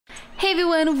Hey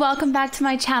everyone, welcome back to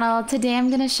my channel. Today I'm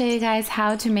going to show you guys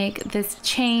how to make this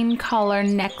chain collar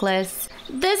necklace.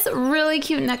 This really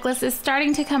cute necklace is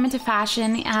starting to come into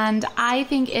fashion and I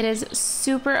think it is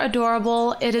super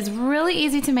adorable. It is really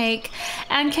easy to make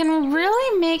and can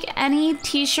really make any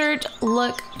t-shirt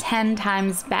look 10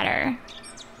 times better.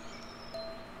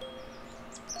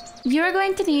 You're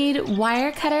going to need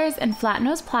wire cutters and flat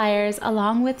nose pliers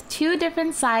along with 2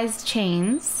 different sized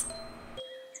chains,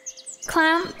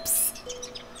 clamps,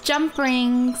 jump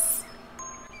rings,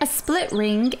 a split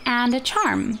ring, and a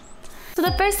charm. So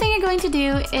the first thing you're going to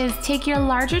do is take your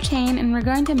larger chain and we're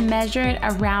going to measure it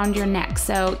around your neck.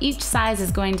 So each size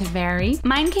is going to vary.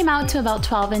 Mine came out to about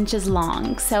 12 inches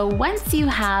long. So once you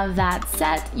have that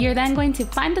set, you're then going to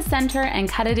find the center and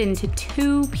cut it into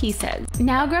 2 pieces.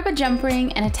 Now grab a jump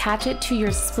ring and attach it to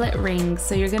your split ring.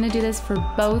 So you're going to do this for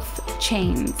both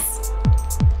chains.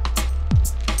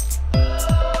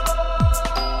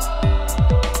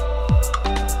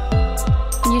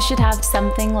 You should have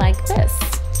something like this.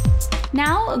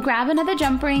 Now grab another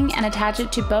jump ring and attach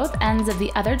it to both ends of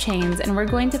the other chains, and we're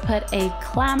going to put a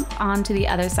clamp onto the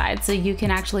other side so you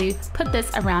can actually put this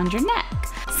around your neck.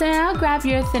 So now grab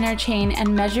your thinner chain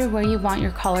and measure where you want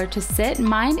your collar to sit.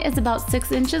 Mine is about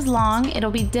 6 inches long.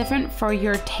 It'll be different for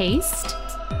your taste.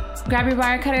 Grab your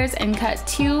wire cutters and cut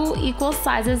 2 equal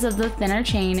sizes of the thinner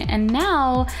chain, and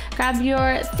now grab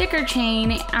your thicker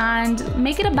chain and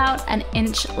make it about 1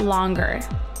 inch longer.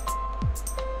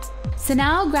 So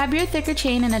now grab your thicker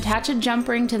chain and attach a jump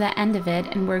ring to the end of it,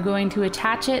 and we're going to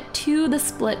attach it to the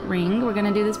split ring. We're going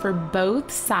to do this for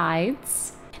both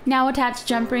sides. Now attach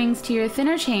jump rings to your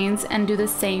thinner chains and do the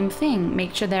same thing.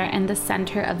 Make sure they're in the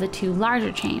center of the 2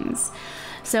 larger chains.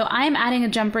 So I'm adding a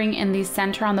jump ring in the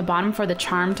center on the bottom for the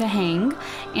charm to hang,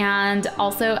 and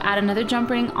also add another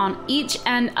jump ring on each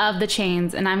end of the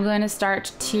chains, and I'm going to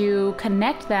start to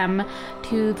connect them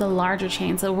to the larger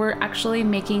chain. So we're actually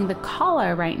making the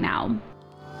collar right now.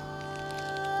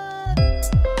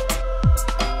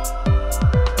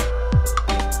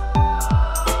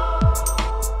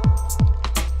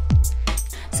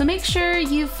 So make sure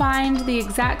you find the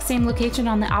exact same location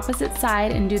on the opposite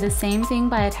side and do the same thing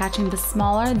by attaching the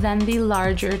smaller then the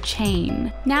larger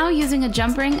chain. Now using a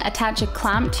jump ring, attach a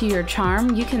clamp to your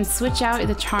charm. You can switch out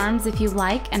the charms if you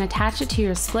like and attach it to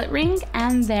your split ring,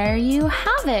 and there you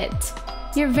have it.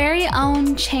 Your very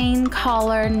own chain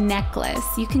collar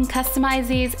necklace. You can customize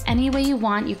these any way you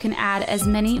want. You can add as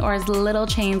many or as little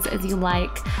chains as you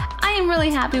like. I am really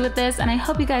happy with this and I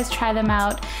hope you guys try them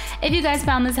out. If you guys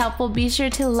found this helpful, be sure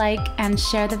to like and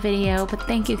share the video. But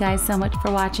thank you guys so much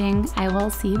for watching. I will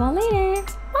see you all later.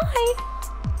 Bye!